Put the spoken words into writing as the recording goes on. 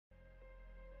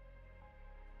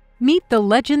Meet the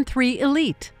Legend 3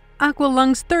 Elite,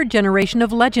 AquaLung's third generation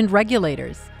of Legend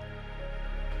regulators.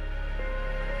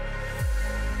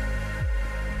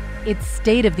 Its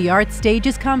state-of-the-art stage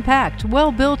is compact,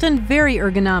 well-built, and very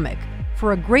ergonomic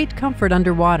for a great comfort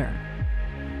underwater.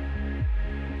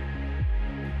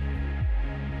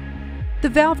 The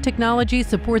valve technology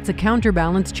supports a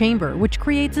counterbalance chamber, which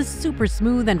creates a super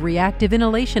smooth and reactive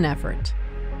inhalation effort.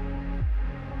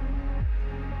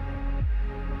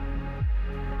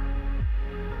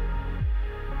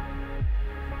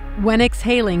 When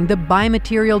exhaling, the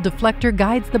bimaterial deflector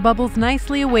guides the bubbles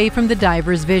nicely away from the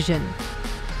diver's vision.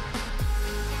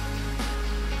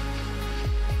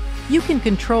 You can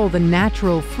control the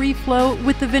natural free flow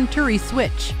with the Venturi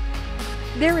switch.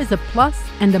 There is a plus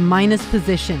and a minus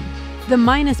position. The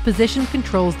minus position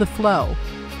controls the flow.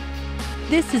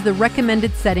 This is the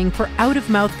recommended setting for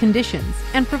out-of-mouth conditions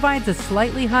and provides a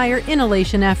slightly higher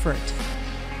inhalation effort.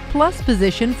 Plus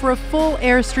position for a full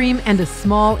airstream and a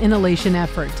small inhalation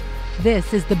effort.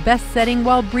 This is the best setting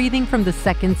while breathing from the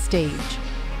second stage.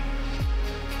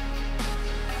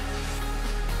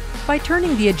 By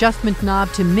turning the adjustment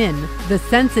knob to min, the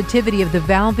sensitivity of the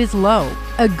valve is low,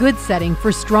 a good setting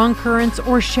for strong currents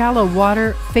or shallow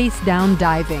water face-down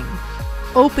diving.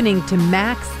 Opening to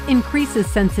max increases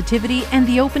sensitivity, and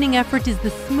the opening effort is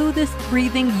the smoothest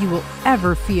breathing you will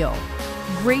ever feel.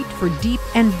 Great for deep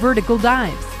and vertical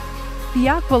dives. The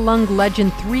AquaLung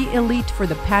Legend 3 Elite for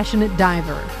the passionate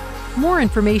diver. More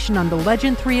information on the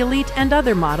Legend 3 Elite and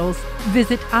other models,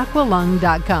 visit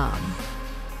aqualung.com.